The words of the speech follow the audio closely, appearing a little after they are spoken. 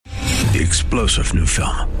The explosive new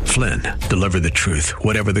film, Flynn, deliver the truth,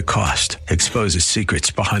 whatever the cost, exposes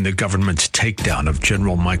secrets behind the government's takedown of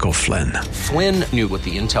General Michael Flynn. Flynn knew what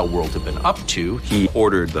the intel world had been up to. He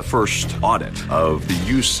ordered the first audit of the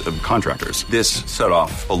use of contractors. This set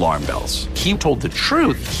off alarm bells. He told the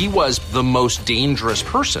truth. He was the most dangerous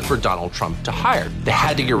person for Donald Trump to hire. They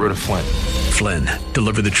had to get rid of Flynn. Flynn,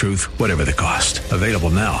 deliver the truth, whatever the cost. Available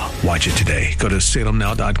now. Watch it today. Go to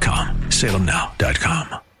salemnow.com.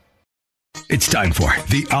 salemnow.com. It's time for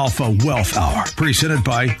the Alpha Wealth Hour, presented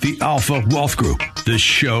by the Alpha Wealth Group, the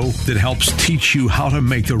show that helps teach you how to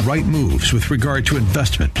make the right moves with regard to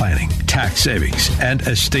investment planning, tax savings, and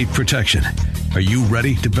estate protection. Are you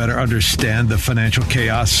ready to better understand the financial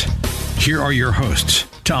chaos? Here are your hosts,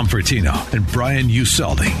 Tom Fertino and Brian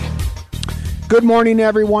Useldi. Good morning,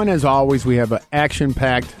 everyone. As always, we have an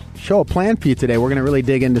action-packed show planned for you today. We're going to really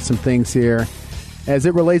dig into some things here as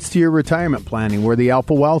it relates to your retirement planning. We're the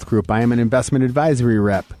Alpha Wealth Group. I am an investment advisory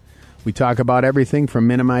rep. We talk about everything from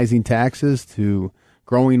minimizing taxes to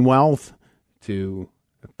growing wealth to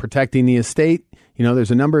protecting the estate. You know,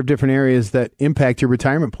 there's a number of different areas that impact your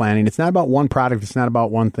retirement planning. It's not about one product. It's not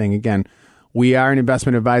about one thing. Again, we are an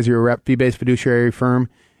investment advisory rep, fee-based fiduciary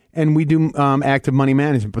firm, and we do active money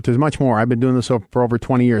management, but there's much more. I've been doing this for over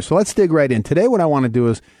 20 years. So let's dig right in. Today, what I want to do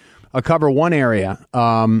is I'll cover one area.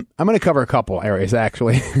 I'm going to cover a couple areas,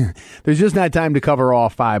 actually. There's just not time to cover all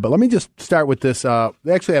five. But let me just start with this.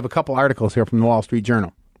 They actually have a couple articles here from the Wall Street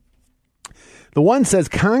Journal. The one says,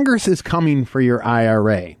 Congress is coming for your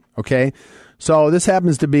IRA. Okay? So this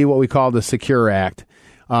happens to be what we call the Secure Act.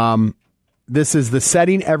 This is the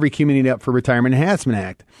Setting Every Community Up for Retirement Enhancement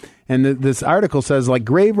Act. And this article says, like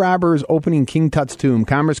grave robbers opening King Tut's tomb,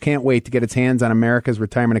 Congress can't wait to get its hands on America's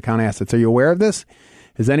retirement account assets. Are you aware of this?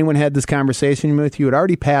 Has anyone had this conversation with you? It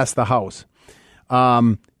already passed the House.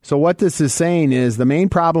 So what this is saying is the main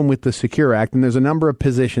problem with the Secure Act, and there's a number of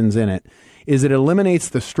positions in it, is it eliminates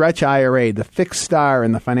the stretch IRA, the fixed star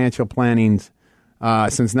in the financial plannings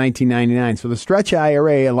since 1999. So the stretch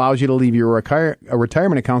IRA allows you to leave your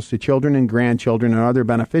retirement accounts to children and grandchildren and other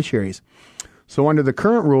beneficiaries. So under the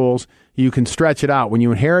current rules, you can stretch it out. When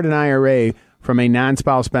you inherit an IRA from a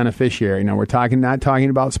non-spouse beneficiary, now we're not talking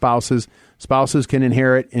about spouses. Spouses can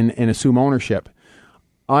inherit and assume ownership.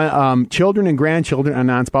 Children and grandchildren are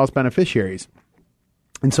non-spouse beneficiaries.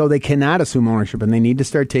 And so they cannot assume ownership, and they need to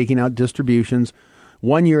start taking out distributions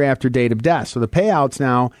 1 year after date of death. So the payouts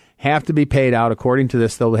now have to be paid out. According to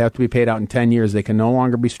this, they'll have to be paid out in 10 years. They can no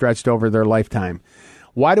longer be stretched over their lifetime.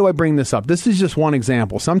 Why do I bring this up? This is just one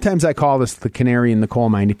example. Sometimes I call this the canary in the coal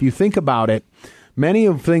mine. If you think about it, many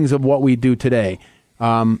of things of what we do today,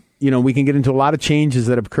 we can get into a lot of changes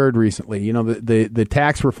that have occurred recently. You know, the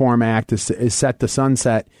Tax Reform Act is set to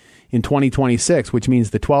sunset in 2026, which means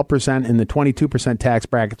the 12% and the 22% tax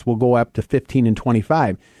brackets will go up to 15 and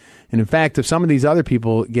 25. And in fact, if some of these other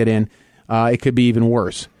people get in, it could be even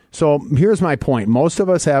worse. So here's my point. Most of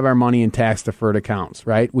us have our money in tax-deferred accounts,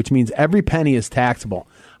 right? Which means every penny is taxable.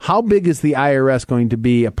 How big is the IRS going to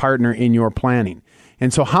be a partner in your planning?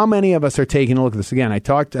 And so how many of us are taking a look at this? Again, I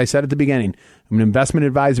said at the beginning, I'm an investment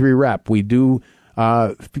advisory rep. We do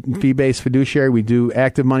fee-based fiduciary. We do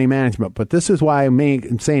active money management. But this is why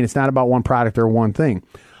I'm saying it's not about one product or one thing.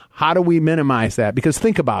 How do we minimize that? Because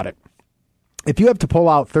think about it. If you have to pull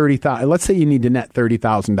out $30,000, let's say you need to net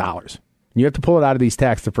 $30,000. You have to pull it out of these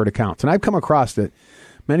tax-deferred accounts. And I've come across it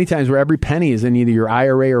many times where every penny is in either your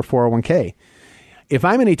IRA or 401k. If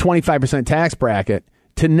I'm in a 25% tax bracket,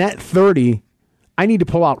 to net 30, I need to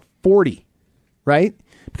pull out 40, right?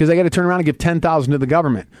 Because I got to turn around and give $10,000 to the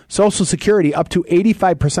government. Social Security, up to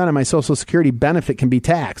 85% of my Social Security benefit can be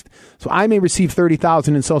taxed. So I may receive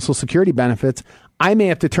 $30,000 in Social Security benefits. I may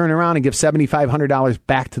have to turn around and give $7,500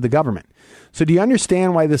 back to the government. So do you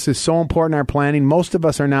understand why this is so important in our planning? Most of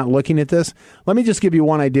us are not looking at this. Let me just give you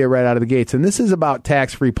one idea right out of the gates, and this is about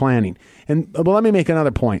tax-free planning. And let me make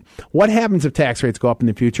another point. What happens if tax rates go up in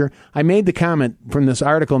the future? I made the comment from this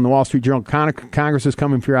article in the Wall Street Journal, Congress is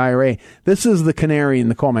coming for your IRA. This is the canary in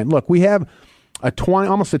the coal mine. Look, we have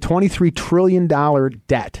almost a $23 trillion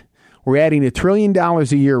debt. We're adding $1 trillion a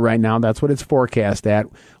year right now. That's what it's forecast at.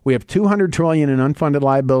 We have $200 trillion in unfunded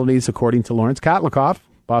liabilities, according to Lawrence Kotlikoff,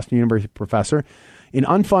 Boston University professor, in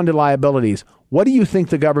unfunded liabilities. What do you think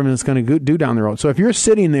the government is going to do down the road? So if you're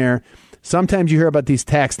sitting there, sometimes you hear about these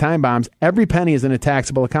tax time bombs. Every penny is in a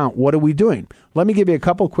taxable account. What are we doing? Let me give you a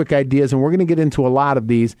couple quick ideas, and we're going to get into a lot of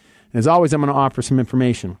these. As always, I'm going to offer some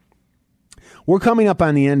information. We're coming up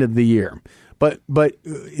on the end of the year. But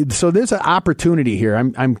so there's an opportunity here.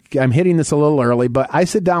 I'm hitting this a little early, but I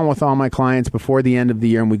sit down with all my clients before the end of the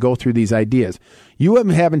year and we go through these ideas. You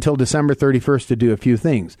have until December 31st to do a few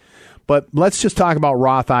things. But let's just talk about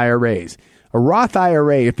Roth IRAs. A Roth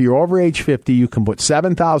IRA, if you're over age 50, you can put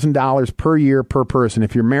 $7,000 per year per person.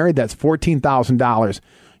 If you're married, that's $14,000.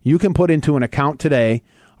 You can put into an account today,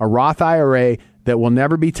 a Roth IRA that will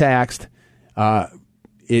never be taxed.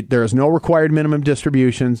 There is no required minimum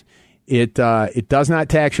distributions. It does not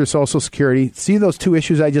tax your Social Security. See those two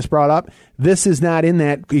issues I just brought up? This is not in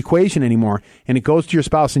that equation anymore, and it goes to your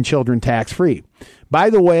spouse and children tax-free. By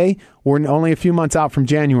the way, we're only a few months out from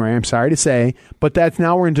January, I'm sorry to say, but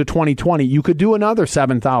we're into 2020. You could do another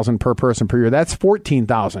 $7,000 per person per year. That's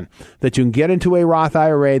 $14,000 that you can get into a Roth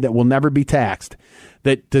IRA that will never be taxed,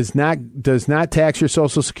 that does not tax your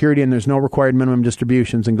Social Security, and there's no required minimum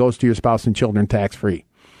distributions, and goes to your spouse and children tax-free.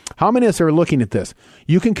 How many of us are looking at this?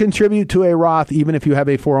 You can contribute to a Roth even if you have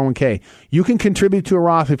a 401k. You can contribute to a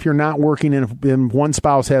Roth if you're not working and one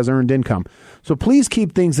spouse has earned income. So please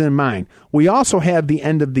keep things in mind. We also have the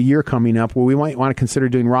end of the year coming up where we might want to consider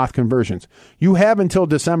doing Roth conversions. You have until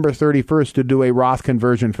December 31st to do a Roth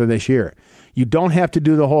conversion for this year. You don't have to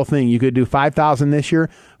do the whole thing. You could do $5,000 this year,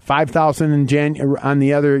 $5,000 in January on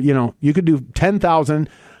the other, you could do $10,000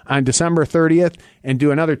 on December 30th and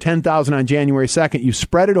do another $10,000 on January 2nd. You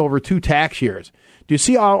spread it over 2 tax years. Do you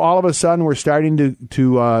see how all of a sudden we're starting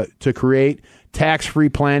to create tax-free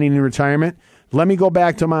planning in retirement? Let me go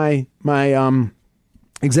back to my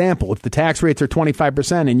example. If the tax rates are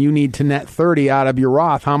 25% and you need to net 30 out of your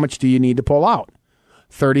Roth, how much do you need to pull out?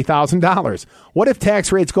 $30,000. What if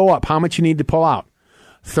tax rates go up? How much you need to pull out?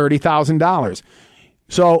 $30,000.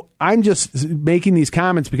 So I'm just making these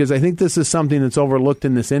comments because I think this is something that's overlooked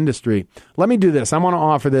in this industry. Let me do this. I want to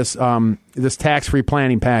offer this this tax-free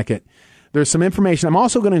planning packet. There's some information. I'm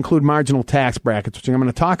also going to include marginal tax brackets, which I'm going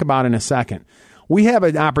to talk about in a second. We have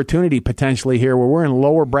an opportunity potentially here where we're in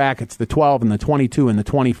lower brackets, the 12 and the 22 and the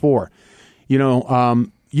 24. You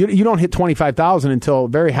don't hit 25,000 until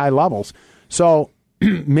very high levels. So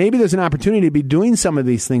maybe there's an opportunity to be doing some of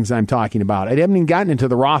these things I'm talking about. I haven't even gotten into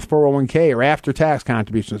the Roth 401k or after-tax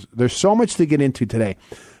contributions. There's so much to get into today.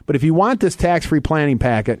 But if you want this tax-free planning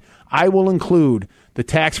packet, I will include the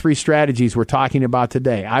tax-free strategies we're talking about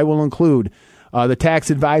today. I will include the tax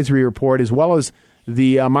advisory report as well as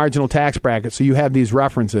the marginal tax bracket, so you have these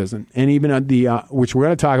references. And even which we're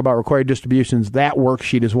going to talk about, required distributions, that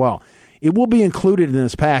worksheet as well. It will be included in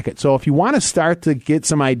this packet. So if you want to start to get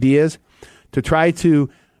some ideas to try to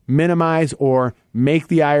minimize or make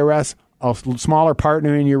the IRS a smaller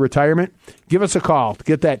partner in your retirement, give us a call to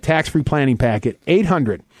get that tax-free planning packet.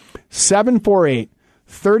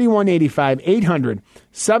 800-748-3185.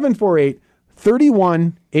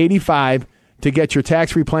 800-748-3185 to get your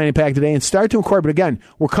tax-free planning packet today and start to incorporate. But again,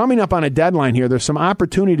 we're coming up on a deadline here. There's some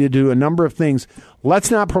opportunity to do a number of things.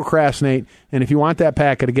 Let's not procrastinate. And if you want that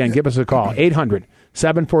packet, again, give us a call.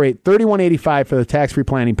 800-748-3185 for the tax-free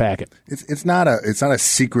planning packet. It's not a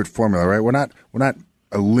secret formula, right? We're not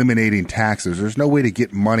eliminating taxes. There's no way to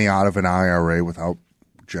get money out of an IRA without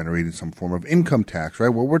generating some form of income tax, right?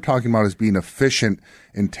 What we're talking about is being efficient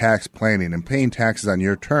in tax planning and paying taxes on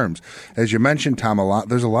your terms. As you mentioned, Tom,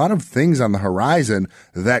 there's a lot of things on the horizon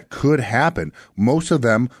that could happen. Most of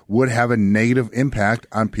them would have a negative impact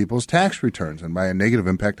on people's tax returns. And by a negative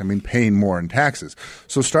impact, I mean paying more in taxes.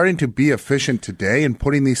 So starting to be efficient today and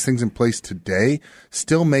putting these things in place today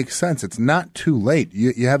still makes sense. It's not too late.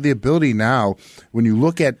 You have the ability now, when you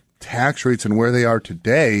look at tax rates and where they are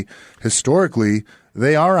today, historically,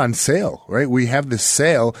 they are on sale, right? We have this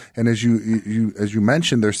sale, and as you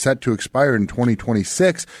mentioned, they're set to expire in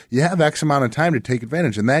 2026. You have X amount of time to take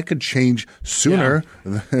advantage, and that could change sooner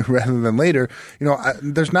rather than later.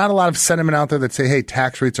 There's not a lot of sentiment out there that say, hey,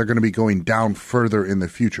 tax rates are going to be going down further in the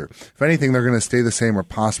future. If anything, they're going to stay the same or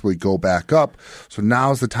possibly go back up. So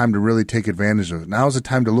now's the time to really take advantage of it. Now's the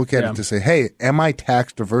time to look at it to say, hey, am I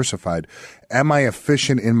tax diversified? Am I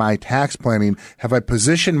efficient in my tax planning? Have I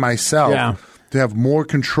positioned myself to have more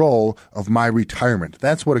control of my retirement?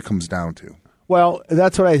 That's what it comes down to. Well,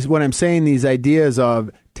 that's what I'm saying, these ideas of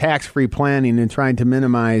tax-free planning and trying to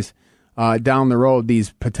minimize down the road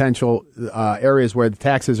these potential areas where the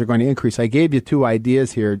taxes are going to increase. I gave you 2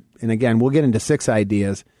 ideas here, and again, we'll get into 6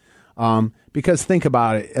 ideas because think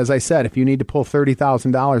about it. As I said, if you need to pull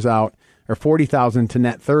 $30,000 out or $40,000 to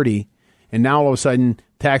net 30, and now all of a sudden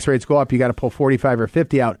tax rates go up, you got to pull 45 or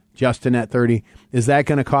 50 out just to net 30. Is that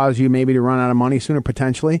going to cause you maybe to run out of money sooner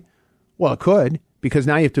potentially? Well, it could, because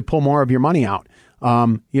now you have to pull more of your money out.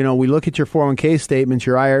 We look at your 401k statements,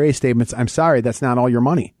 your IRA statements. I'm sorry, that's not all your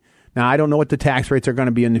money. Now, I don't know what the tax rates are going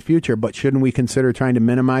to be in the future, but shouldn't we consider trying to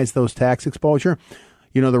minimize those tax exposure?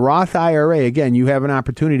 The Roth IRA, again, you have an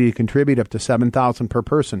opportunity to contribute up to $7,000 per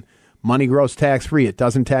person. Money grows tax-free. It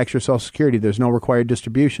doesn't tax your Social Security. There's no required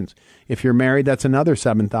distributions. If you're married, that's another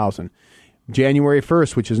 $7,000. January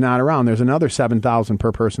 1st, which is not around, there's another $7,000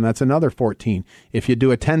 per person. That's another $14,000. If you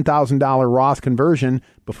do a $10,000 Roth conversion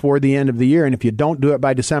before the end of the year, and if you don't do it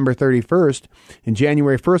by December 31st, and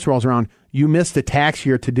January 1st rolls around, you missed a tax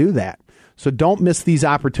year to do that. So don't miss these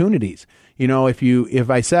opportunities. You know, if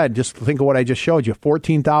I said, just think of what I just showed you,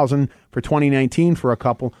 $14,000 for 2019 for a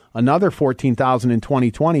couple, another $14,000 in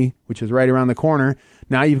 2020, which is right around the corner.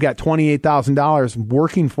 Now you've got $28,000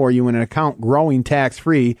 working for you in an account growing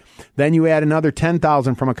tax-free. Then you add another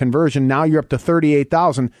 $10,000 from a conversion. Now you're up to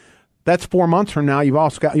 $38,000. That's 4 months from now. You've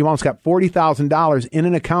almost got $40,000 in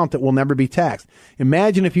an account that will never be taxed.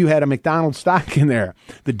 Imagine if you had a McDonald's stock in there.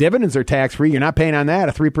 The dividends are tax-free. You're not paying on that,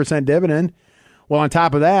 a 3% dividend. Well, on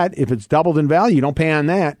top of that, if it's doubled in value, you don't pay on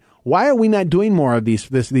that. Why are we not doing more of these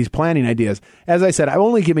planning ideas? As I said, I've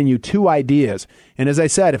only given you 2 ideas. And as I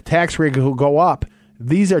said, if tax rate will go up,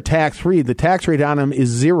 these are tax-free. The tax rate on them is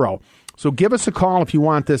 0. So give us a call if you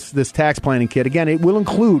want this tax planning kit. Again, it will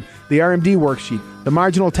include the RMD worksheet, the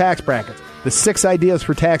marginal tax brackets, the 6 ideas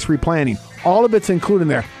for tax-free planning. All of it's included in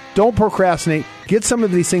there. Don't procrastinate. Get some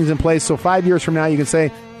of these things in place so 5 years from now you can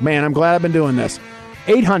say, man, I'm glad I've been doing this.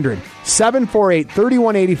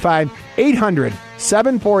 800-748-3185.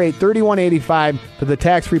 800-748-3185 for the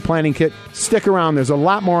tax-free planning kit. Stick around. There's a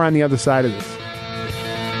lot more on the other side of this.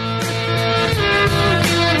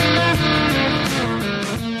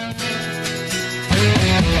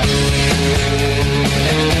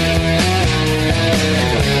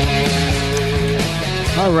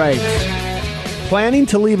 All right. Planning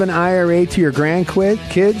to leave an IRA to your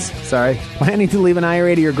grandkids? Planning to leave an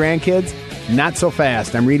IRA to your grandkids? Not so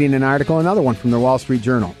fast. I'm reading an article, another one from the Wall Street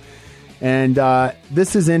Journal. And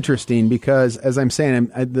this is interesting because, as I'm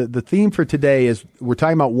saying, the theme for today is we're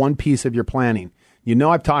talking about one piece of your planning. You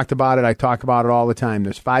know I've talked about it. I talk about it all the time.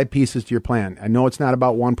 There's 5 pieces to your plan. I know it's not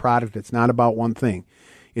about one product. It's not about one thing.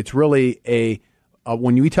 It's really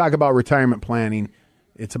when we talk about retirement planning,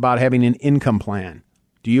 it's about having an income plan.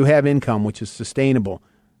 Do you have income which is sustainable,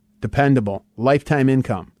 dependable, lifetime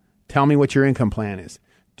income? Tell me what your income plan is.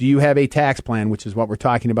 Do you have a tax plan, which is what we're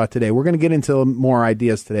talking about today? We're going to get into more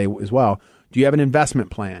ideas today as well. Do you have an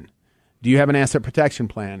investment plan? Do you have an asset protection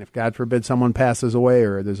plan? If, God forbid, someone passes away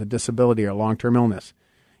or there's a disability or long-term illness.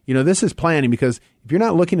 You know, this is planning because if you're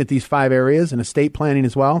not looking at these 5 areas and estate planning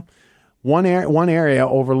as well, one area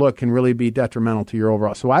overlooked can really be detrimental to your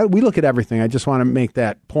overall. So we look at everything. I just want to make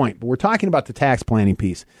that point. But we're talking about the tax planning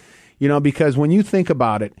piece, you know, because when you think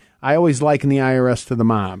about it, I always liken the IRS to the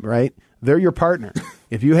mob, right? They're your partner.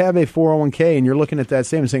 If you have a 401k and you're looking at that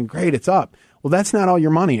statement saying, great, it's up. Well, that's not all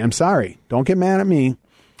your money. I'm sorry. Don't get mad at me.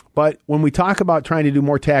 But when we talk about trying to do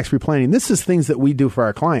more tax-free planning, this is things that we do for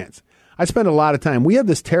our clients. I spend a lot of time. We have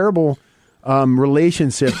this terrible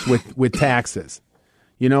relationships with taxes.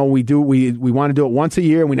 You know, we want to do it once a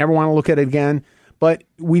year and we never want to look at it again. But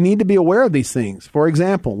we need to be aware of these things. For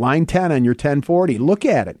example, line 10 on your 1040, look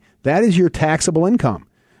at it. That is your taxable income.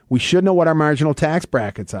 We should know what our marginal tax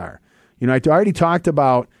brackets are. You know, I already talked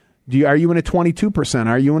about, are you in a 22%?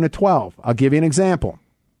 Are you in a 12%? I'll give you an example.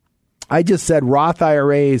 I just said Roth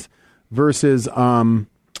IRAs versus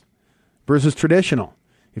traditional.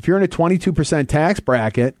 If you're in a 22% tax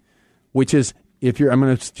bracket, which is, I'm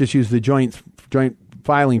going to just use the joint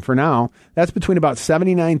filing for now, that's between about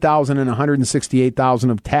 $79,000 and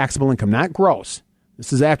 $168,000 of taxable income, not gross.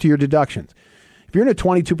 This is after your deductions. If you're in a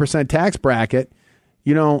 22% tax bracket,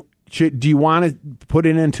 you know, do you want to put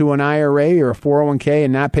it into an IRA or a 401k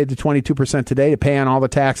and not pay the 22% today to pay on all the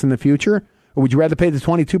tax in the future? Or would you rather pay the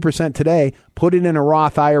 22% today, put it in a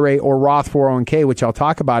Roth IRA or Roth 401k, which I'll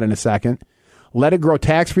talk about in a second, let it grow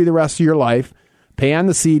tax-free the rest of your life, pay on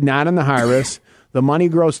the seed, not on the harvest, the money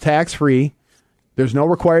grows tax-free, there's no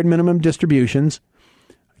required minimum distributions,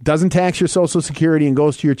 doesn't tax your Social Security and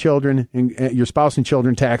goes to your children and your spouse and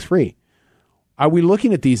children tax-free. Are we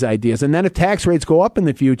looking at these ideas? And then if tax rates go up in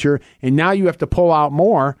the future and now you have to pull out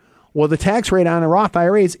more, well, the tax rate on a Roth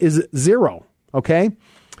IRAs is 0, okay?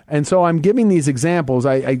 And so I'm giving these examples.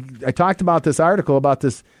 I talked about this article about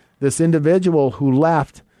this individual who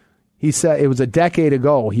left. He said it was a decade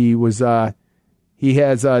ago. He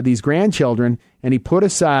has these grandchildren, and he put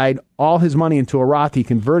aside all his money into a Roth. He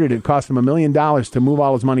converted it. It cost him $1 million to move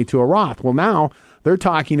all his money to a Roth. Well, now they're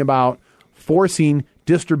talking about forcing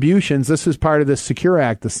distributions. This is part of the Secure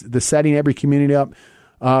Act, the Setting Every Community Up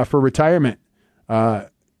for Retirement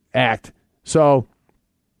Act. So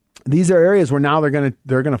these are areas where now they're going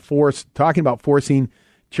to force, talking about forcing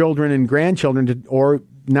children and grandchildren or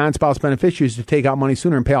non-spouse beneficiaries to take out money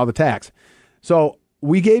sooner and pay all the tax. So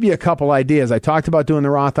we gave you a couple ideas. I talked about doing the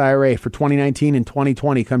Roth IRA for 2019 and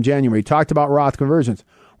 2020 come January. We talked about Roth conversions.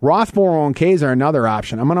 Roth 401ks are another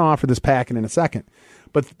option. I'm going to offer this packet in a second.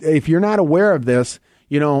 But if you're not aware of this,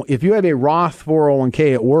 if you have a Roth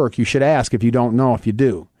 401k at work, you should ask if you don't know if you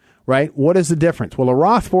do, right? What is the difference? Well, a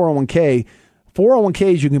Roth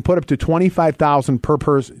 401ks, you can put up to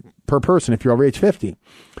 $25,000 per person if you're over age 50.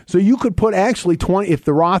 So you could put actually 20, if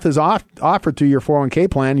the Roth is offered to your 401k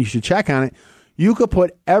plan, you should check on it. You could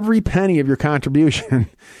put every penny of your contribution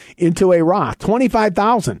into a Roth,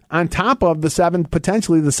 $25,000 on top of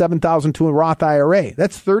potentially the $7,000 to a Roth IRA.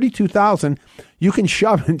 That's $32,000 you can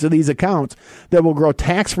shove into these accounts that will grow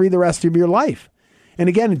tax-free the rest of your life. And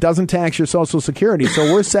again, it doesn't tax your Social Security.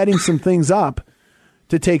 So we're setting some things up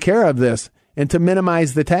to take care of this and to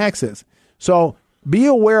minimize the taxes. So be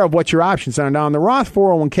aware of what your options are. Now, on the Roth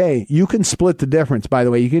 401k, you can split the difference, by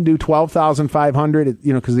the way. You can do $12,500,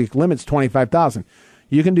 because the limit's $25,000.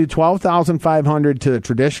 You can do $12,500 to the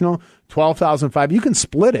traditional, $12,500. You can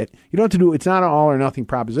split it. You don't have to do, it's not an all or nothing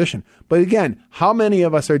proposition. But again, how many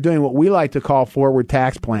of us are doing what we like to call forward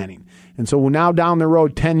tax planning? And so now down the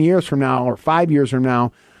road, 10 years from now or 5 years from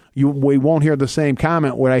now, we won't hear the same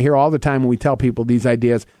comment what I hear all the time when we tell people these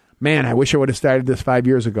ideas. Man, I wish I would have started this 5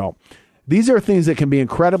 years ago. These are things that can be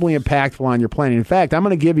incredibly impactful on your planning. In fact, I'm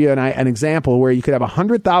going to give you an example where you could have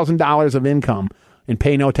 $100,000 of income and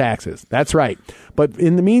pay no taxes. That's right. But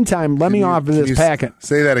in the meantime, let me offer this packet.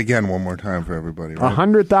 Say that again one more time for everybody. Right?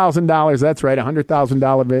 $100,000. That's right.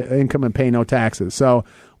 $100,000 income and pay no taxes. So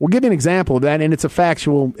we'll give you an example of that, and it's a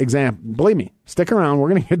factual example. Believe me, stick around. We're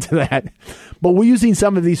going to get to that. But we're using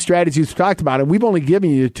some of these strategies we talked about, and we've only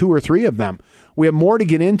given you 2 or 3 of them. We have more to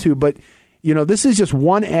get into, but this is just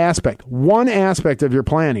one aspect of your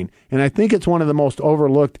planning. And I think it's one of the most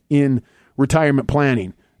overlooked in retirement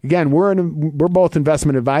planning. Again, we're both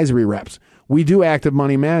investment advisory reps. We do active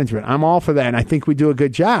money management. I'm all for that, and I think we do a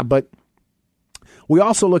good job. But we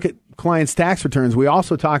also look at clients' tax returns. We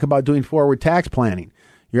also talk about doing forward tax planning,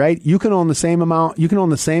 right? You can own the same amount. You can own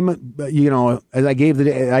the same, as I gave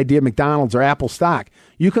the idea of McDonald's or Apple stock.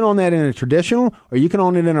 You can own that in a traditional, or you can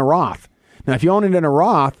own it in a Roth. Now, if you own it in a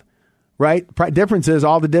Roth, right, difference is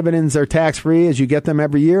all the dividends are tax-free as you get them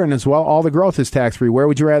every year, and as well, all the growth is tax-free. Where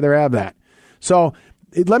would you rather have that? So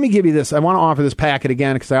let me give you this. I want to offer this packet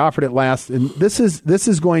again because I offered it last, and this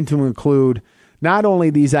is going to include not only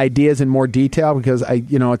these ideas in more detail, because I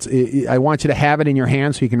want you to have it in your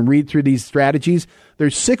hand so you can read through these strategies.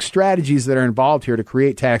 There's 6 strategies that are involved here to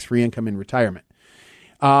create tax-free income in retirement.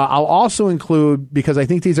 I'll also include, because I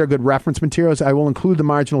think these are good reference materials, I will include the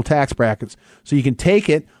marginal tax brackets. So you can take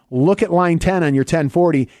it, look at line 10 on your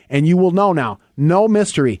 1040, and you will know now. No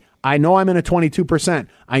mystery. I know I'm in a 22%.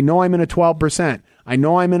 I know I'm in a 12%. I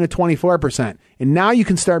know I'm in a 24%. And now you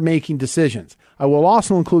can start making decisions. I will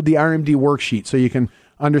also include the RMD worksheet so you can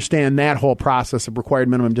understand that whole process of required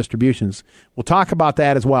minimum distributions. We'll talk about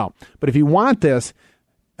that as well. But if you want this,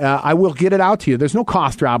 I will get it out to you. There's no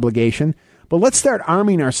cost or obligation. But let's start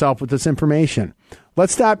arming ourselves with this information.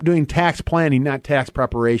 Let's stop doing tax planning, not tax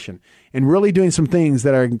preparation, and really doing some things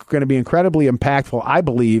that are going to be incredibly impactful, I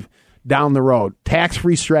believe, down the road.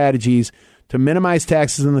 Tax-free strategies to minimize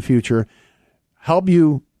taxes in the future, help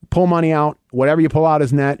you pull money out, whatever you pull out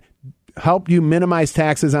is net, help you minimize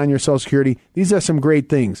taxes on your Social Security. These are some great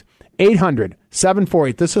things.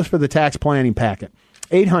 800-748, this is for the tax planning packet.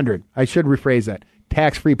 800, I should rephrase that,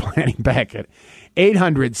 tax-free planning packet.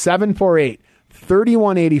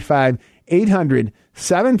 800-748-3185,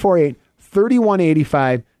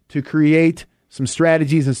 800-748-3185 to create some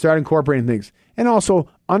strategies and start incorporating things. And also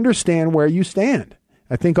understand where you stand.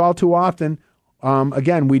 I think all too often,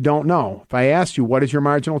 again, we don't know. If I asked you, what is your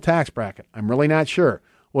marginal tax bracket? I'm really not sure.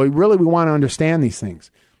 Well, we want to understand these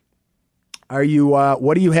things.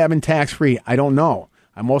 What do you have in tax-free? I don't know.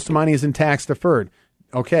 Most of money is in tax deferred.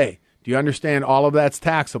 Okay. Do you understand all of that's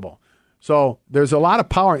taxable? So there's a lot of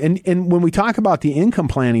power. And when we talk about the income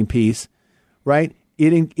planning piece, right,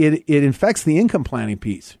 it infects the income planning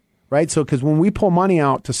piece, right? So because when we pull money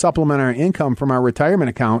out to supplement our income from our retirement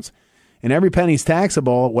accounts and every penny's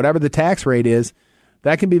taxable, whatever the tax rate is,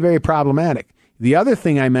 that can be very problematic. The other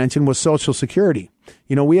thing I mentioned was Social Security.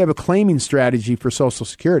 We have a claiming strategy for Social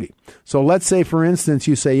Security. So let's say, for instance,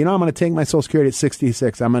 you say, I'm going to take my Social Security at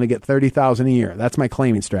 66. I'm going to get $30,000 a year. That's my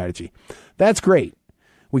claiming strategy. That's great.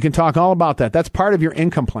 We can talk all about that. That's part of your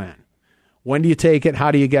income plan. When do you take it?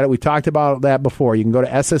 How do you get it? We talked about that before. You can go to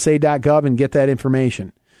ssa.gov and get that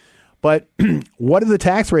information. But what are the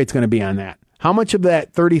tax rates going to be on that? How much of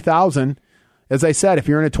that $30,000, as I said, if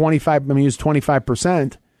you're in a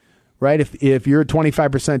 25%, right? If you're a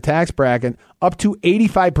 25% tax bracket, up to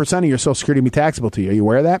 85% of your Social Security will be taxable to you. Are you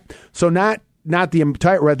aware of that? So not the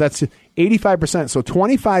entire, right, that's 85%. So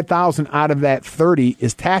 $25,000 out of that 30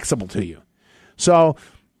 is taxable to you. So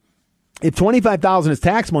if $25,000 is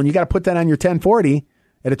taxable and you got to put that on your 1040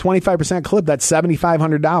 at a 25% clip, that's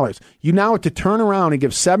 $7,500. You now have to turn around and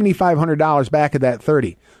give $7,500 back of that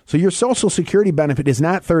 30. So your Social Security benefit is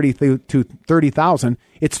not $30,000,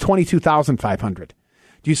 it's $22,500.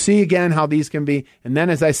 Do you see again how these can be? And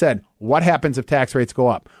then, as I said, what happens if tax rates go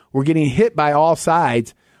up? We're getting hit by all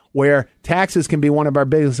sides where taxes can be one of our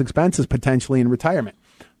biggest expenses potentially in retirement.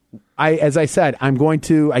 As I said, I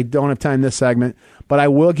don't have time this segment, but I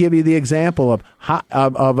will give you the example of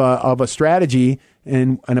a strategy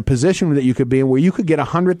and a position that you could be in where you could get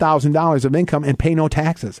 $100,000 of income and pay no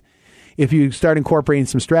taxes if you start incorporating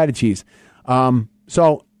some strategies.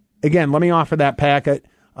 So again, let me offer that packet.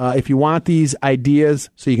 If you want these ideas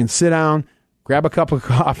so you can sit down, grab a cup of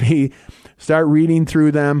coffee, start reading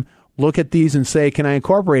through them, look at these and say, can I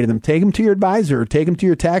incorporate them? Take them to your advisor or take them to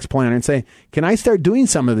your tax planner and say, can I start doing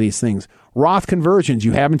some of these things? Roth conversions,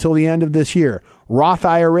 you have until the end of this year. Roth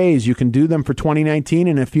IRAs, you can do them for 2019.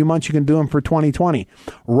 In a few months, you can do them for 2020.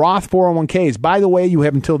 Roth 401ks, by the way, you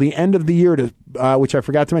have until the end of the year to, which I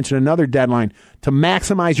forgot to mention, another deadline, to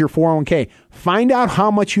maximize your 401k. Find out how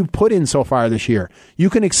much you've put in so far this year. You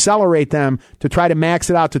can accelerate them to try to max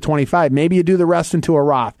it out to 25. Maybe you do the rest into a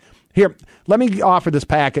Roth. Here, let me offer this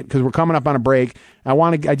packet because we're coming up on a break.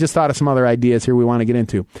 I just thought of some other ideas here we want to get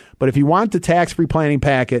into. But if you want the tax-free planning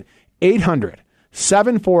packet,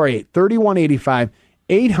 800-748-3185,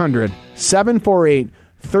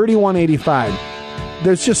 800-748-3185.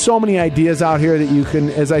 There's just so many ideas out here that you can,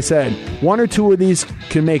 as I said, one or two of these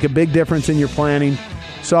can make a big difference in your planning.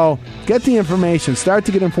 So get the information, start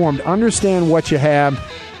to get informed, understand what you have,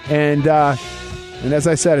 and as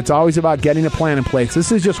I said, it's always about getting a plan in place.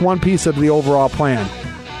 This is just one piece of the overall plan.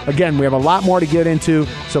 Again, we have a lot more to get into,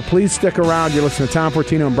 so please stick around. You're listening to Tom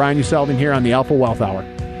Fortino and Brian Useldin here on the Alpha Wealth Hour.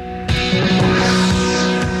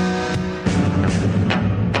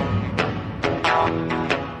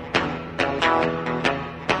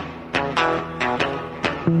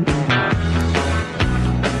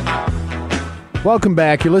 Welcome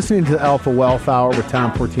back. You're listening to the Alpha Wealth Hour with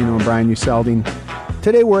Tom Fortino and Brian Useldin.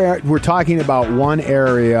 Today we're talking about one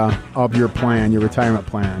area of your plan, your retirement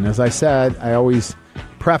plan. As I said, I always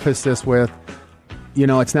preface this with,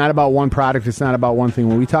 it's not about one product, it's not about one thing.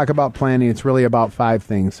 When we talk about planning, it's really about 5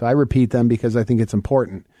 things. So I repeat them because I think it's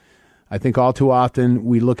important. I think all too often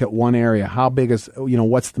we look at one area. How big is,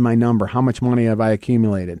 what's my number? How much money have I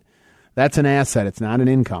accumulated? That's an asset. It's not an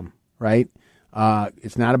income, right?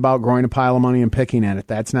 It's not about growing a pile of money and picking at it.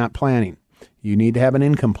 That's not planning. You need to have an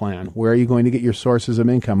income plan. Where are you going to get your sources of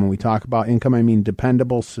income? When we talk about income, I mean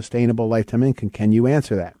dependable, sustainable lifetime income. Can you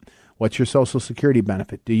answer that? What's your Social Security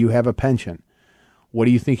benefit? Do you have a pension? What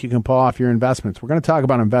do you think you can pull off your investments? We're going to talk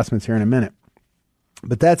about investments here in a minute.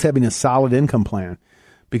 But that's having a solid income plan,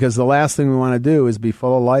 because the last thing we want to do is be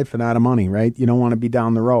full of life and out of money, right? You don't want to be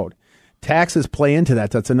down the road. Taxes play into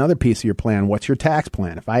that. That's another piece of your plan. What's your tax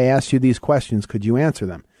plan? If I asked you these questions, could you answer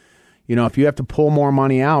them? If you have to pull more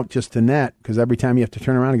money out just to net, because every time you have to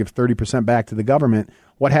turn around and give 30% back to the government,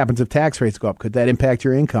 what happens if tax rates go up? Could that impact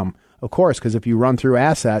your income? Of course, because if you run through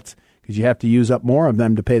assets, because you have to use up more of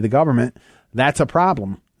them to pay the government, that's a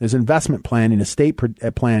problem. There's investment planning, estate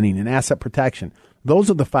planning, and asset protection.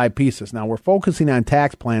 Those are the 5 pieces. Now, we're focusing on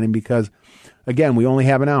tax planning because, again, we only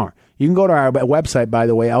have an hour. You can go to our website, by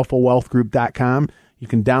the way, alphawealthgroup.com. You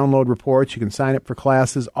can download reports. You can sign up for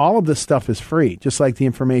classes. All of this stuff is free, just like the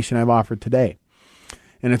information I've offered today.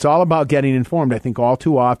 And it's all about getting informed. I think all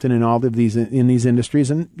too often in all of these industries,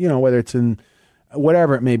 and whether it's in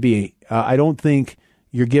whatever it may be, I don't think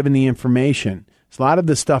you're given the information. So a lot of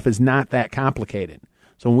this stuff is not that complicated.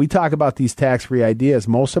 So when we talk about these tax-free ideas,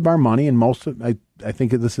 most of our money, and I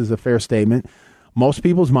think this is a fair statement, most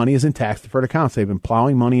people's money is in tax-deferred accounts. They've been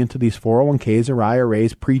plowing money into these 401ks or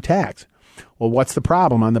IRAs pre-tax. Well, what's the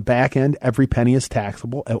problem? On the back end, every penny is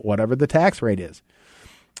taxable at whatever the tax rate is.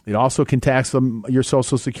 It also can tax your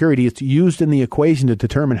Social Security. It's used in the equation to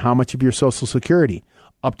determine how much of your Social Security,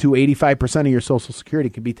 up to 85% of your Social Security,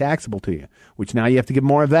 can be taxable to you, which now you have to give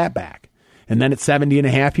more of that back. And then at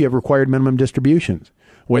 70.5, you have required minimum distributions.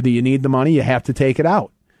 Whether you need the money, you have to take it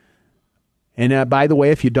out. And by the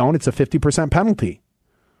way, if you don't, it's a 50% penalty.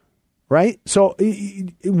 Right? So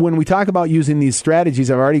when we talk about using these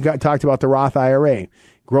strategies, I've already talked about the Roth IRA,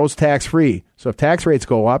 grows tax-free. So if tax rates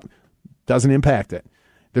go up, doesn't impact it.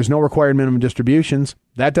 There's no required minimum distributions.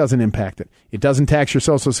 That doesn't impact it. It doesn't tax your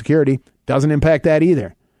Social Security. Doesn't impact that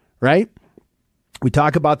either. Right? We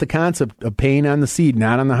talk about the concept of paying on the seed,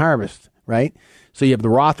 not on the harvest, right? So you have the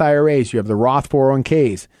Roth IRAs, you have the Roth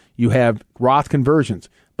 401ks, you have Roth conversions.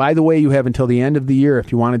 By the way, you have until the end of the year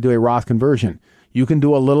if you want to do a Roth conversion. You can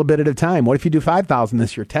do a little bit at a time. What if you do $5,000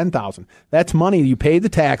 this year, $10,000? That's money. You pay the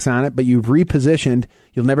tax on it, but you've repositioned.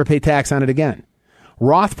 You'll never pay tax on it again.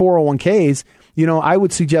 Roth 401ks, I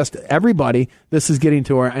would suggest everybody, this is getting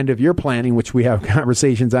to our end of year planning, which we have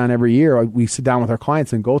conversations on every year. We sit down with our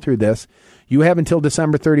clients and go through this. You have until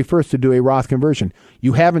December 31st to do a Roth conversion.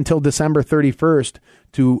 You have until December 31st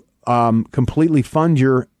to completely fund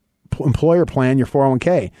your employer plan, your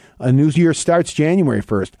 401k. A new year starts January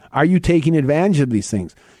 1st. Are you taking advantage of these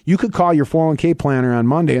things? You could call your 401k planner on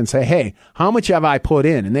Monday and say, hey, how much have I put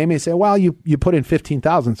in? And they may say, well, you put in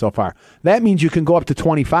 $15,000 so far. That means you can go up to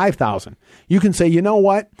 $25,000. You can say, you know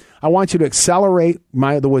what? I want you to accelerate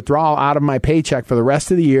the withdrawal out of my paycheck for the rest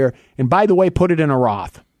of the year. And by the way, put it in a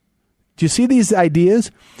Roth. Do you see these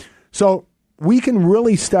ideas? So we can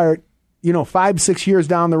really start, 5-6 years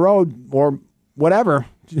down the road or whatever,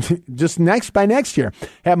 just by next year,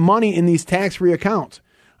 have money in these tax-free accounts.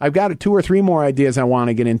 I've got 2 or 3 more ideas I want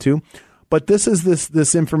to get into, but this is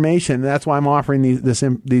this information. That's why I'm offering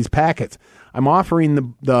these packets. I'm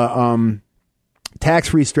offering the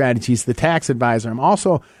tax-free strategies, the tax advisor. I'm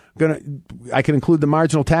also I can include the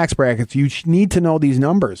marginal tax brackets. You need to know these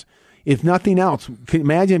numbers. If nothing else,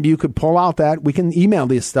 imagine if you could pull out that. We can email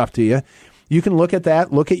this stuff to you. You can look at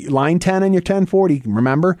that. Look at line 10 on your 1040.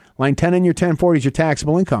 Remember, line 10 on your 1040 is your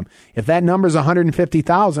taxable income. If that number is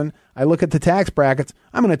 $150,000, I look at the tax brackets.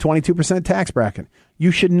 I'm in a 22% tax bracket.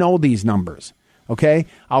 You should know these numbers. Okay.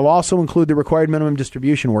 I'll also include the required minimum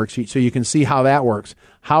distribution worksheet so you can see how that works,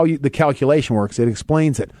 the calculation works. It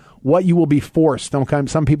explains it. What you will be forced.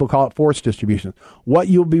 Some people call it forced distribution. What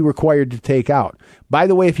you'll be required to take out. By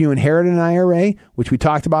the way, if you inherit an IRA, which we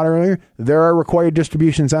talked about earlier, there are required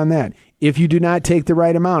distributions on that. If you do not take the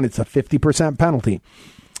right amount, it's a 50% penalty.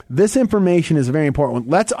 This information is very important.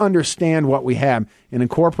 Let's understand what we have and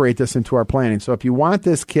incorporate this into our planning. So if you want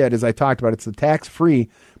this kit, as I talked about, it's a tax-free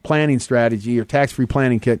planning strategy or tax-free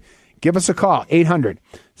planning kit. Give us a call,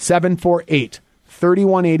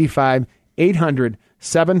 800-748-3185,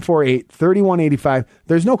 800-748-3185.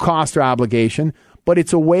 There's no cost or obligation, but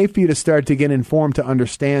it's a way for you to start to get informed to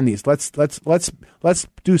understand these. Let's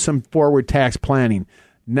do some forward tax planning,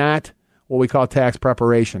 not what we call tax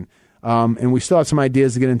preparation. And we still have some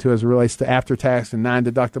ideas to get into as it relates to after-tax and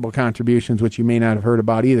non-deductible contributions, which you may not have heard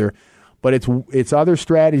about either. But it's other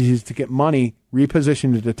strategies to get money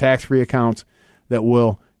repositioned into tax-free accounts that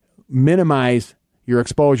will minimize your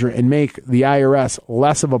exposure and make the IRS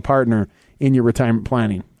less of a partner in your retirement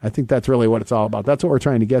planning. I think that's really what it's all about. That's what we're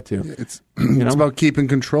trying to get to. It's about keeping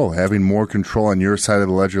control, having more control on your side of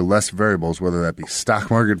the ledger, less variables, whether that be stock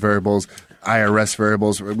market variables, IRS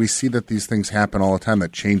variables. We see that these things happen all the time,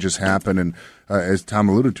 that changes happen. And as Tom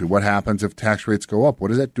alluded to, what happens if tax rates go up? What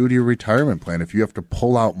does that do to your retirement plan if you have to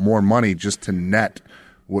pull out more money just to net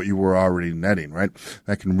what you were already netting, right?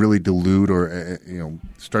 That can really dilute or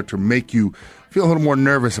start to make you feel a little more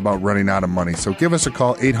nervous about running out of money. So give us a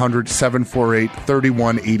call,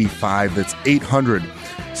 800-748-3185. That's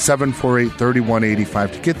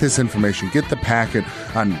 800-748-3185 to get this information, get the packet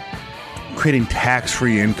on creating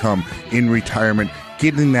tax-free income in retirement,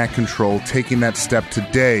 getting that control, taking that step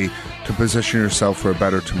today to position yourself for a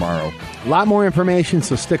better tomorrow. A lot more information,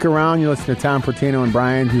 so stick around. You listen to Tom Fortino and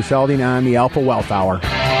Brian Huselding on the Alpha Wealth Hour.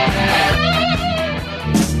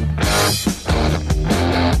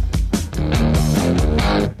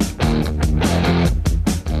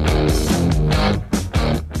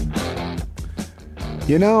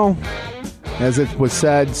 As it was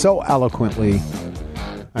said so eloquently,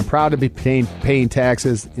 I'm proud to be paying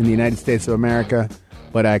taxes in the United States of America,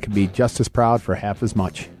 but I could be just as proud for half as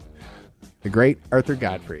much. The great Arthur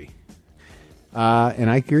Godfrey. And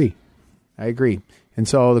I agree. And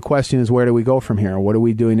so the question is, where do we go from here? What are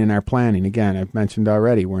we doing in our planning? Again, I've mentioned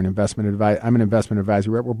already, I'm an investment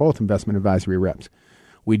advisory rep. We're both investment advisory reps.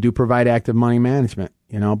 We do provide active money management,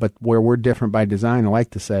 but where we're different by design, I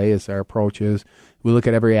like to say, is our approach is we look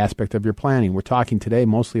at every aspect of your planning. We're talking today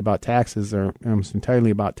mostly about taxes, or almost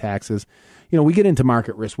entirely about taxes. We get into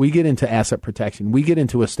market risk. We get into asset protection. We get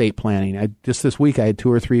into estate planning. Just this week, I had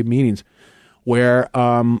 2 or 3 meetings where,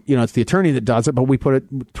 it's the attorney that does it, but we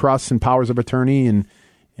put trusts and powers of attorney and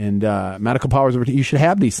medical powers of attorney. You should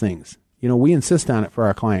have these things. We insist on it for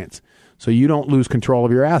our clients so you don't lose control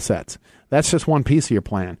of your assets. That's just one piece of your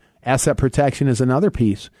plan. Asset protection is another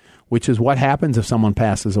piece, which is what happens if someone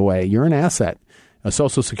passes away. You're an asset. A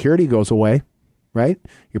Social Security goes away, right?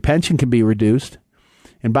 Your pension can be reduced.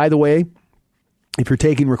 And by the way, if you're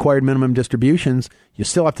taking required minimum distributions, you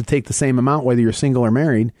still have to take the same amount, whether you're single or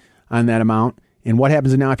married, on that amount. And what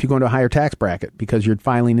happens now if you go into a higher tax bracket because you're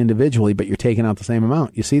filing individually, but you're taking out the same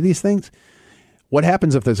amount? You see these things? What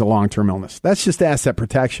happens if there's a long-term illness? That's just asset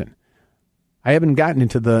protection. I haven't gotten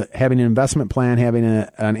into having an investment plan, having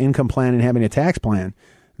an income plan, and having a tax plan.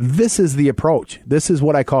 This is the approach. This is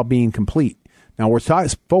what I call being complete. Now, we're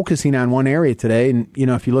focusing on one area today, and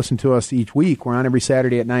if you listen to us each week, we're on every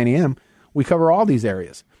Saturday at 9 a.m., we cover all these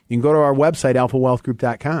areas. You can go to our website,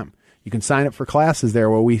 alphawealthgroup.com. You can sign up for classes there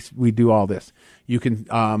where we do all this. You can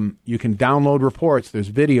download reports. There's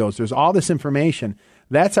videos. There's all this information.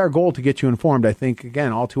 That's our goal, to get you informed. I think,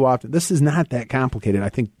 again, all too often, this is not that complicated. I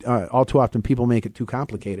think all too often people make it too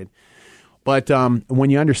complicated. But when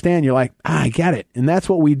you understand, you're like, I get it. And that's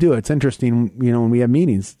what we do. It's interesting, when we have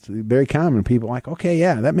meetings, it's very common. People are like, okay,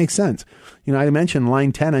 yeah, that makes sense. I mentioned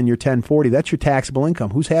line 10 on your 1040. That's your taxable income.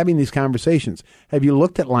 Who's having these conversations? Have you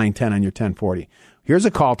looked at line 10 on your 1040? Here's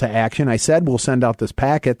a call to action. I said we'll send out this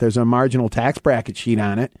packet. There's a marginal tax bracket sheet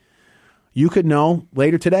on it. You could know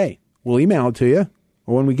later today. We'll email it to you,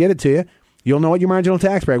 or when we get it to you, you'll know what your marginal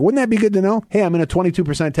tax bracket. Wouldn't that be good to know? Hey, I'm in a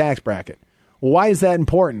 22% tax bracket. Well, why is that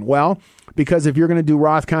important? Well, because if you're going to do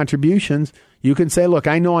Roth contributions, you can say, look,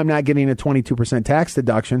 I know I'm not getting a 22% tax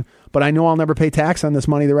deduction, but I know I'll never pay tax on this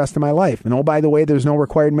money the rest of my life. And oh, by the way, there's no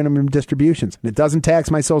required minimum distributions. And it doesn't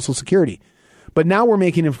tax my Social Security. But now we're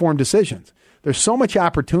making informed decisions. There's so much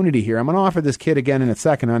opportunity here. I'm going to offer this kit again in a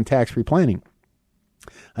second on tax-free planning.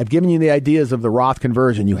 I've given you the ideas of the Roth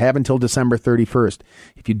conversion. You have until December 31st.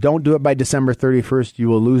 If you don't do it by December 31st, you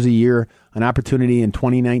will lose a year, an opportunity in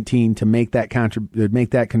 2019 to make that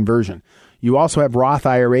conversion. You also have Roth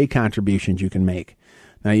IRA contributions you can make.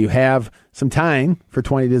 Now, you have some time for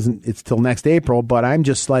it's till next April, but I'm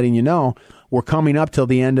just letting you know we're coming up till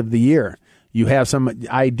the end of the year. You have some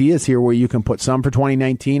ideas here where you can put some for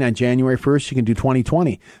 2019 on January 1st. You can do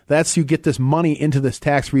 2020. That's you get this money into this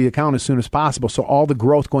tax-free account as soon as possible, so all the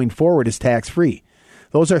growth going forward is tax-free.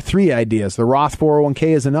 Those are three ideas. The Roth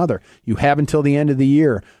 401k is another. You have until the end of the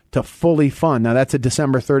year to fully fund. Now, that's a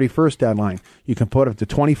December 31st deadline. You can put up to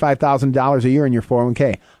 $25,000 a year in your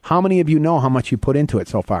 401k. How many of you know how much you put into it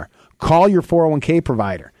so far? Call your 401k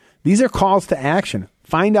provider. These are calls to action.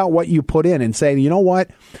 Find out what you put in and say, you know what?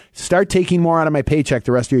 Start taking more out of my paycheck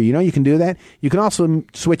the rest of the year. You can do that. You can also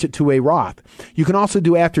switch it to a Roth. You can also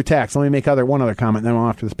do after tax. Let me make one other comment, then I'll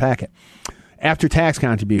after this packet. After tax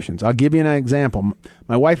contributions. I'll give you an example.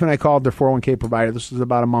 My wife and I called their 401k provider. This was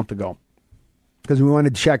about a month ago because we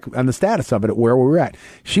wanted to check on the status of it, where we were at.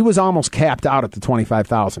 She was almost capped out at the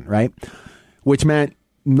 $25,000, right? Which meant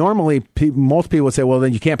normally most people would say, well,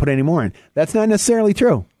 then you can't put any more in. That's not necessarily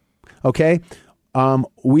true. Okay?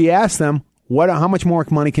 We asked them, how much more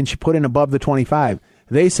money can she put in above the 25?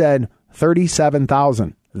 They said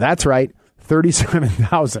 $37,000. That's right,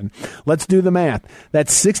 $37,000. Let's do the math.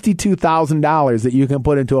 That's $62,000 that you can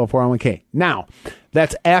put into a 401k. Now,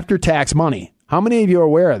 that's after tax money. How many of you are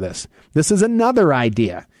aware of this? This is another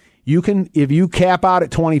idea. You can, if you cap out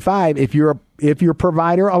at 25, if your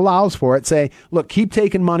provider allows for it, say, look, keep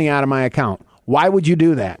taking money out of my account. Why would you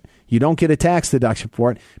do that? You don't get a tax deduction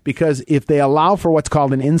for it because if they allow for what's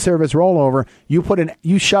called an in-service rollover,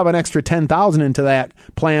 you shove an extra $10,000 into that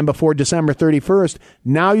plan before December 31st.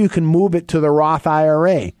 Now you can move it to the Roth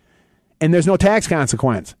IRA, and there's no tax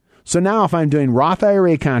consequence. So now if I'm doing Roth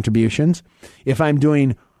IRA contributions, if I'm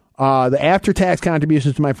doing the after-tax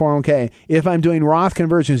contributions to my 401k, if I'm doing Roth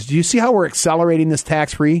conversions, do you see how we're accelerating this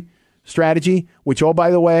tax-free strategy? Which, oh,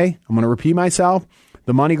 by the way, I'm going to repeat myself.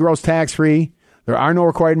 The money grows tax-free. There are no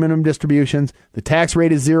required minimum distributions. The tax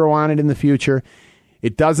rate is zero on it in the future.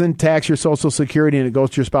 It doesn't tax your Social Security, and it goes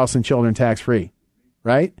to your spouse and children tax-free,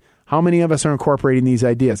 right? How many of us are incorporating these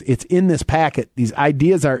ideas? It's in this packet. These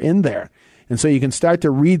ideas are in there. And so you can start to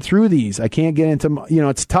read through these. I can't get into,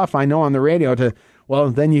 it's tough, I know, on the radio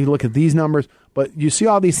then you look at these numbers. But you see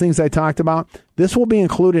all these things I talked about? This will be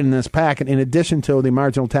included in this packet in addition to the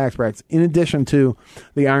marginal tax brackets, in addition to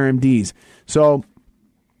the RMDs. So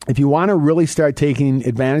if you want to really start taking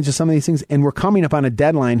advantage of some of these things, and we're coming up on a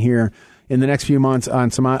deadline here in the next few months on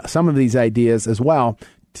some of these ideas as well,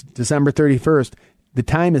 December 31st, the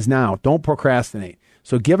time is now. Don't procrastinate.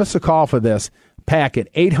 So give us a call for this packet,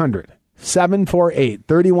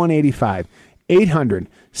 800-748-3185.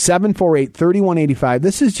 800-748-3185.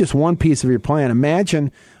 This is just one piece of your plan. Imagine,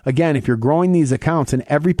 again, if you're growing these accounts and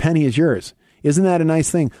every penny is yours. Isn't that a nice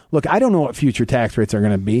thing? Look, I don't know what future tax rates are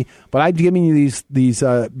going to be, but I've given you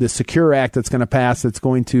the Secure Act that's going to pass that's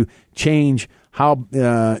going to change how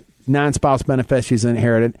non-spouse beneficiaries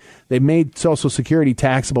inherit it. They made Social Security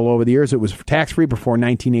taxable over the years. It was tax-free before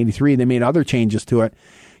 1983. They made other changes to it.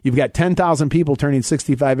 You've got 10,000 people turning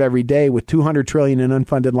 65 every day with $200 trillion in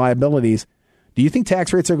unfunded liabilities. Do you think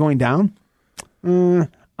tax rates are going down?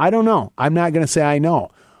 I don't know. I'm not going to say I know.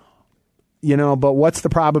 But what's the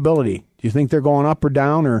probability? Do you think they're going up or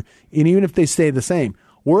down, and even if they stay the same?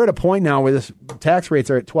 We're at a point now where this tax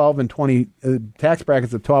rates are at 12 and 20, tax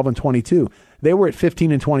brackets of 12 and 22. They were at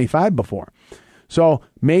 15 and 25 before. So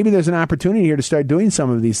maybe there's an opportunity here to start doing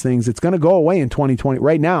some of these things. It's going to go away in 2020.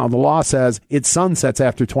 Right now, the law says it sunsets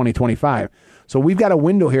after 2025. So we've got a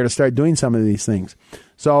window here to start doing some of these things.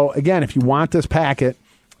 So again, if you want this packet,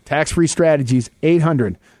 Tax-Free Strategies,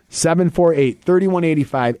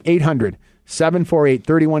 800-748-3185,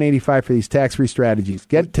 800-748-3185 for these tax-free strategies.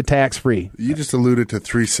 Get to tax-free. You just alluded to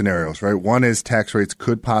three scenarios, right? One is tax rates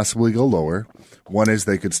could possibly go lower. One is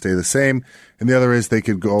they could stay the same. And the other is they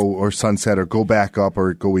could go or sunset or go back up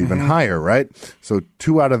or go even higher, right? So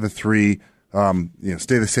 2 out of the 3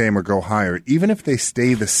 stay the same or go higher. Even if they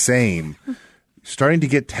stay the same, starting to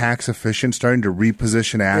get tax efficient, starting to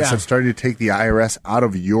reposition assets, starting to take the IRS out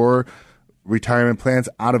of your retirement plans,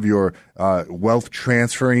 out of your wealth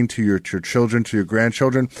transferring to your children, to your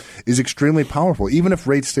grandchildren, is extremely powerful. Even if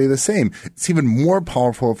rates stay the same, it's even more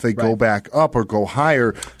powerful if they go back up or go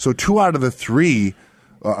higher. So 2 out of the 3,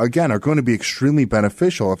 again, are going to be extremely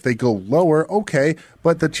beneficial. If they go lower, okay,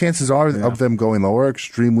 but the chances are of them going lower are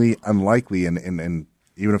extremely unlikely, and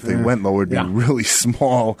even if they went lower, it'd be really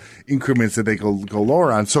small increments that they go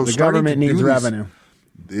lower on. So the government needs revenue.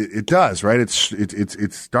 It does, right?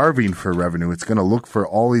 It's starving for revenue. It's going to look for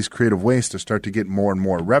all these creative ways to start to get more and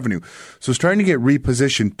more revenue. So starting to get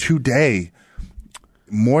repositioned today,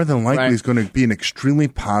 more than likely, is going to be an extremely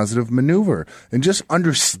positive maneuver. And just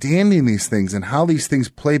understanding these things and how these things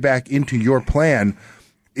play back into your plan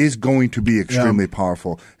is going to be extremely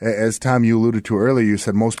powerful. As Tom, you alluded to earlier, you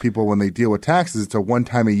said most people, when they deal with taxes, it's a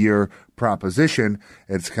one-time-a-year proposition.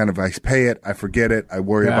 It's kind of, I pay it, I forget it, I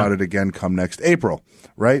worry about it again come next April,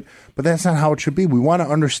 right? But that's not how it should be. We want to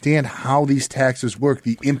understand how these taxes work,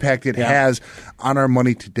 the impact it has on our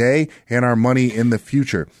money today and our money in the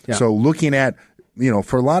future. So looking at,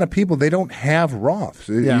 for a lot of people, they don't have Roths.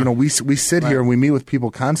 We sit here and we meet with people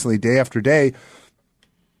constantly, day after day,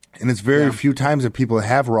 and it's very few times that people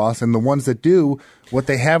have Roth, and the ones that do, what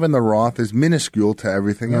they have in the Roth is minuscule to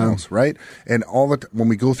everything else, right? And when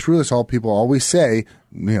we go through this, all people always say,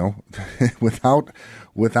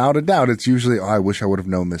 without a doubt, it's usually, I wish I would have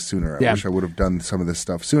known this sooner. I wish I would have done some of this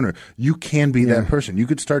stuff sooner. You can be that person. You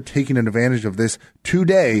could start taking advantage of this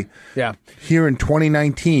today, here in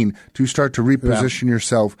 2019, to start to reposition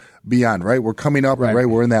yourself beyond, right? We're coming up, right?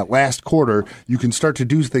 We're in that last quarter. You can start to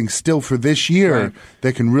do things still for this year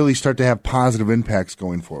that can really start to have positive impacts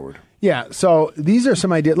going forward. Yeah, so these are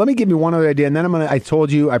some ideas. Let me give you one other idea, and then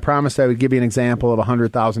I promised I would give you an example of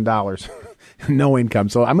 $100,000. No income.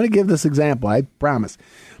 So I'm going to give this example. I promise.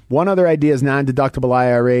 One other idea is non-deductible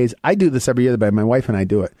IRAs. I do this every year, but my wife and I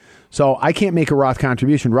do it. So I can't make a Roth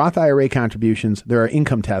contribution. Roth IRA contributions, there are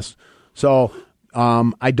income tests. So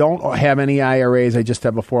I don't have any IRAs. I just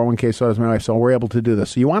have a 401k, so does my wife. So we're able to do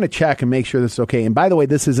this. So you want to check and make sure this is okay. And by the way,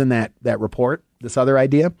 this is in that report, this other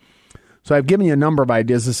idea. So I've given you a number of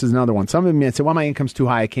ideas. This is another one. Some of them may say, well, my income's too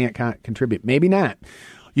high. I can't contribute. Maybe not.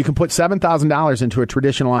 You can put $7,000 into a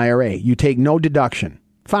traditional IRA. You take no deduction.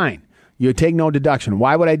 Fine. You take no deduction.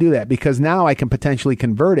 Why would I do that? Because now I can potentially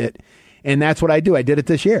convert it, and that's what I do. I did it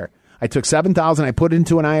this year. I took $7,000, I put it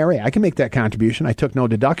into an IRA. I can make that contribution. I took no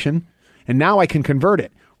deduction, and now I can convert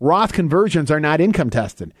it. Roth conversions are not income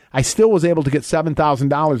tested. I still was able to get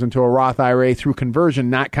 $7,000 into a Roth IRA through conversion,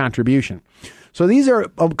 not contribution. So these are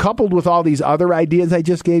coupled with all these other ideas I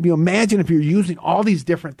just gave you. Imagine if you're using all these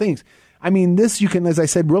different things. I mean, you can, as I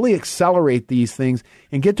said, really accelerate these things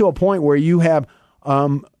and get to a point where you have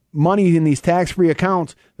money in these tax-free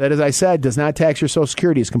accounts that, as I said, does not tax your Social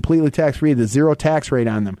Security. It's completely tax-free. There's 0 tax rate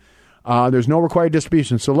on them. There's no required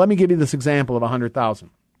distribution. So let me give you this example of $100,000.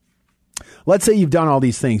 Let's say you've done all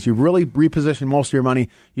these things. You've really repositioned most of your money.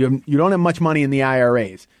 You don't have much money in the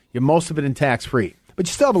IRAs. You have most of it in tax-free, but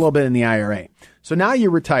you still have a little bit in the IRA. So now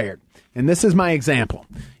you're retired. And this is my example.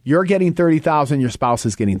 You're getting $30,000. Your spouse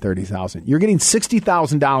is getting $30,000. You're getting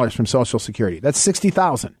 $60,000 from Social Security. That's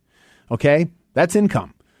 $60,000. Okay, that's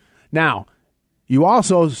income. Now, you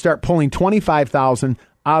also start pulling $25,000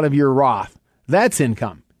 out of your Roth. That's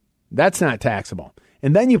income. That's not taxable.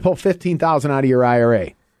 And then you pull $15,000 out of your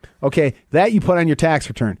IRA. Okay, that you put on your tax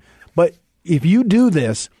return. But if you do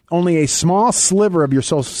this, only a small sliver of your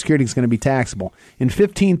Social Security is going to be taxable, and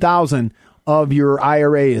 $15,000 of your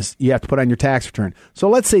IRA is you have to put on your tax return. So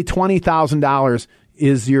let's say $20,000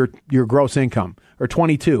 is your gross income, or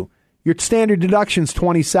 22. Your standard deduction's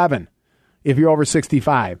 27 if you're over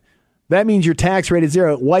 65. That means your tax rate is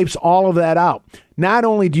 0. It wipes all of that out. Not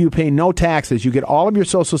only do you pay no taxes, you get all of your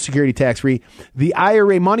Social Security tax-free. The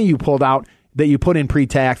IRA money you pulled out that you put in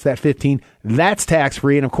pre-tax, that 15, that's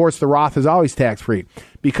tax-free. And, of course, the Roth is always tax-free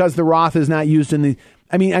because the Roth is not used in the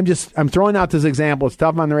 – I mean, I'm throwing out this example. It's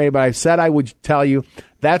tough on the radio, but I said I would tell you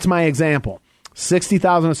that's my example.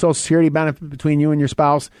 $60,000 of Social Security benefit between you and your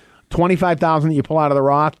spouse, $25,000 that you pull out of the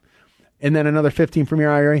Roth, and then another $15,000 from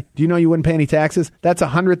your IRA. Do you know you wouldn't pay any taxes? That's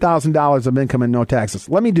 $100,000 of income and no taxes.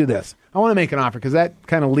 Let me do this. I want to make an offer because that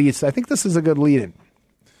kind of leads. I think this is a good lead-in.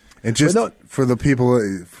 And just for the people,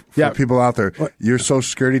 the people out there, your Social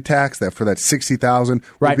Security tax for that $60,000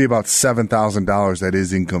 would be about $7,000 that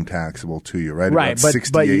is income taxable to you, right? Right, about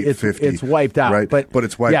but it's wiped out, right? But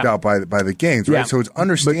it's wiped out by the gains, right? So it's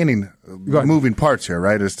understanding moving parts here,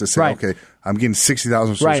 right? Is to say, okay, I'm getting $60,000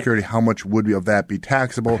 Social Security. How much would of that be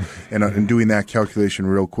taxable? And doing that calculation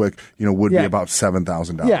real quick, would be about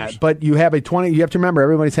 $7,000. Yeah, but you have you have to remember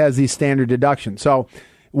everybody has these standard deductions. So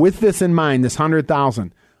with this in mind, this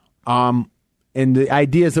 $100,000. And the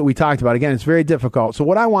ideas that we talked about, again, it's very difficult. So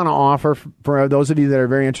what I want to offer for those of you that are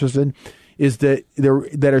very interested is that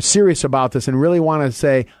are serious about this and really want to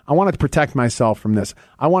say, I want to protect myself from this.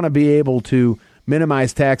 I want to be able to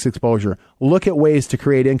minimize tax exposure. Look at ways to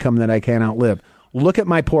create income that I can't outlive. Look at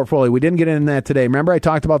my portfolio. We didn't get into that today. Remember I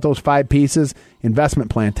talked about those 5 pieces?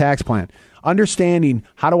 Investment plan, tax plan. Understanding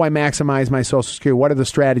how do I maximize my Social Security? What are the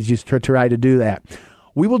strategies to try to do that?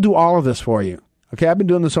 We will do all of this for you. Okay, I've been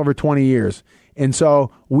doing this over 20 years. And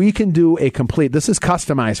so we can do this is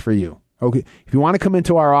customized for you. Okay, if you want to come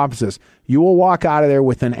into our offices, you will walk out of there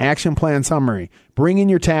with an action plan summary. Bring in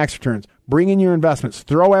your tax returns. Bring in your investments.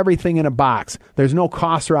 Throw everything in a box. There's no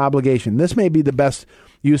cost or obligation. This may be the best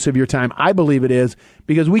use of your time. I believe it is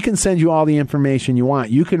because we can send you all the information you want.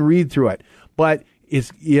 You can read through it. But it's,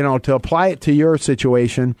 to apply it to your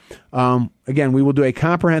situation, again, we will do a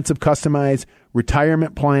comprehensive customized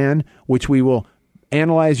retirement plan, which we will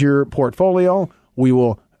analyze your portfolio. We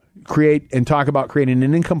will create and talk about creating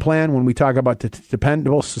an income plan when we talk about the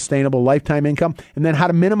dependable, sustainable lifetime income, and then how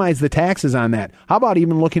to minimize the taxes on that. How about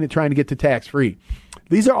even looking at trying to get to tax-free?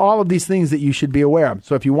 These are all of these things that you should be aware of.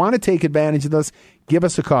 So if you want to take advantage of this, give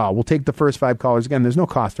us a call. We'll take the first 5 callers. Again, there's no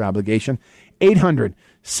cost or obligation.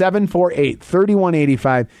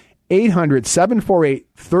 800-748-3185.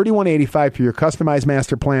 800-748-3185 for your customized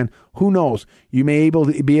master plan. Who knows? You may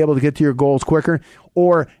be able to get to your goals quicker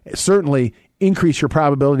or certainly increase your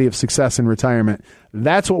probability of success in retirement.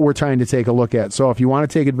 That's what we're trying to take a look at. So if you want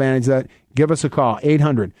to take advantage of that, give us a call.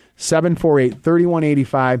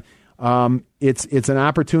 800-748-3185. It's an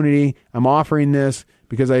opportunity. I'm offering this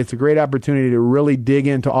because it's a great opportunity to really dig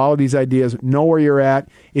into all of these ideas, know where you're at.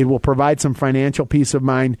 It will provide some financial peace of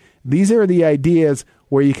mind. These are the ideas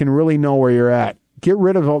where you can really know where you're at. Get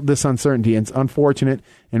rid of all this uncertainty. It's unfortunate,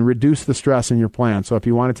 and reduce the stress in your plan. So if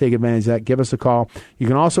you want to take advantage of that, give us a call. You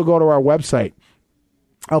can also go to our website,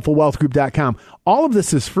 alphawealthgroup.com. All of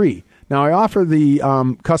this is free. Now, I offer the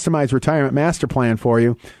customized retirement master plan for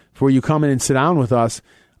you come in and sit down with us.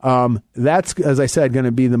 That's, as I said, going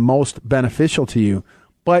to be the most beneficial to you.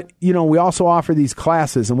 But, we also offer these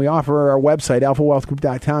classes, and we offer our website,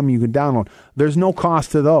 alphawealthgroup.com. You can download. There's no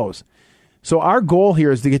cost to those. So our goal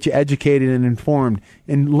here is to get you educated and informed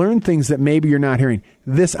and learn things that maybe you're not hearing.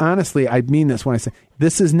 This, honestly, I mean this when I say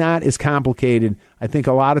this is not as complicated. I think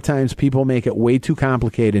a lot of times people make it way too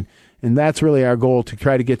complicated. And that's really our goal, to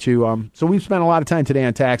try to get you. So we've spent a lot of time today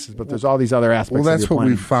on taxes, but there's all these other aspects. Well, that's what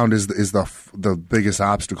we've found is the biggest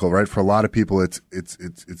obstacle, right? For a lot of people, it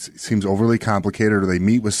seems overly complicated, or they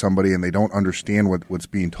meet with somebody and they don't understand what's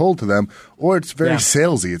being told to them, or it's very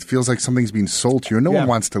salesy. It feels like something's being sold to you. And no one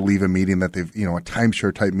wants to leave a meeting that they've, a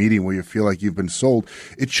timeshare type meeting where you feel like you've been sold.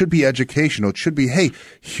 It should be educational. It should be, hey,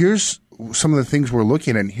 here's some of the things we're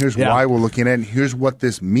looking at, and here's why we're looking at it, and here's what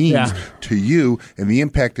this means to you and the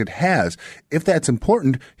impact it has. If that's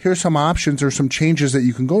important, here's some options or some changes that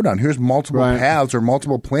you can go down. Here's multiple paths or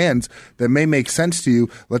multiple plans that may make sense to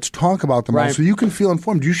you. Let's talk about them all so you can feel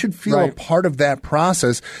informed. You should feel a part of that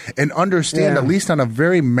process and understand, at least on a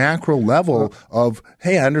very macro level, of,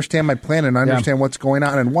 hey, I understand my plan and I understand what's going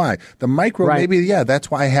on and why. The micro, maybe,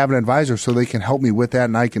 that's why I have an advisor, so they can help me with that,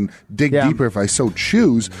 and I can dig deeper if I so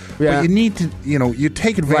choose. But you need to, you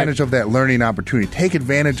take advantage of that learning opportunity. Take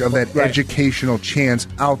advantage of that educational chance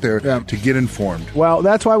out there to get informed. Well,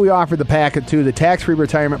 that's why we offer the packet, too, the tax-free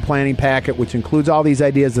retirement planning packet, which includes all these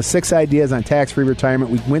ideas, the 6 ideas on tax-free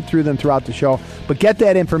retirement. We went through them throughout the show, but get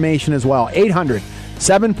that information as well.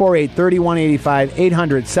 800-748-3185,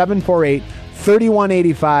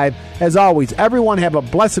 800-748-3185. As always, everyone have a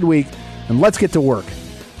blessed week, and let's get to work.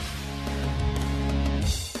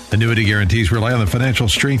 Annuity guarantees rely on the financial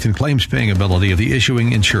strength and claims-paying ability of the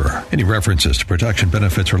issuing insurer. Any references to production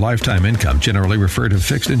benefits or lifetime income generally refer to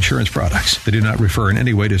fixed insurance products. They do not refer in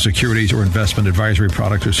any way to securities or investment advisory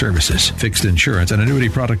products or services. Fixed insurance and annuity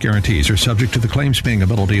product guarantees are subject to the claims-paying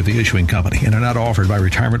ability of the issuing company and are not offered by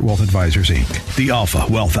Retirement Wealth Advisors, Inc. The Alpha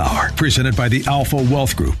Wealth Hour, presented by the Alpha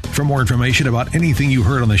Wealth Group. For more information about anything you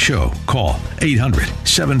heard on the show, call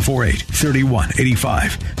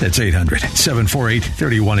 800-748-3185. That's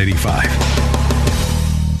 800-748-3185.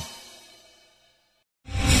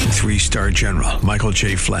 3-star General Michael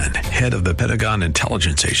J. Flynn, head of the Pentagon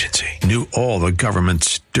Intelligence Agency, knew all the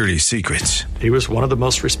government's dirty secrets. He was one of the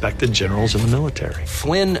most respected generals in the military.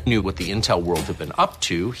 Flynn knew what the intel world had been up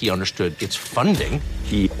to. He understood its funding.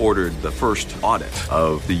 He ordered the first audit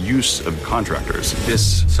of the use of contractors.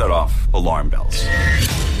 This set off alarm bells.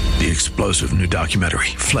 The explosive new documentary,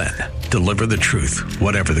 Flynn, Deliver the Truth,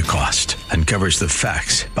 Whatever the Cost, uncovers the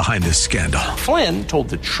facts behind this scandal. Flynn told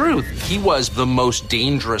the truth. He was the most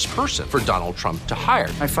dangerous person for Donald Trump to hire.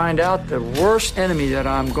 I find out the worst enemy that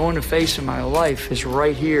I'm going to face in my life is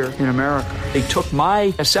right here in America. They took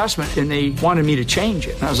my assessment and they wanted me to change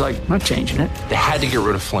it. And I was like, I'm not changing it. They had to get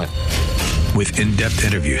rid of Flynn. With in-depth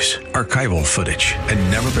interviews, archival footage,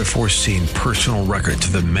 and never-before-seen personal records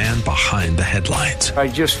of the man behind the headlines. I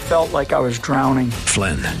just felt like I was drowning.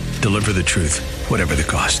 Flynn, Deliver the Truth, Whatever the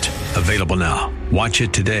Cost. Available now. Watch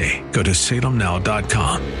it today. Go to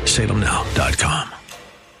salemnow.com. salemnow.com.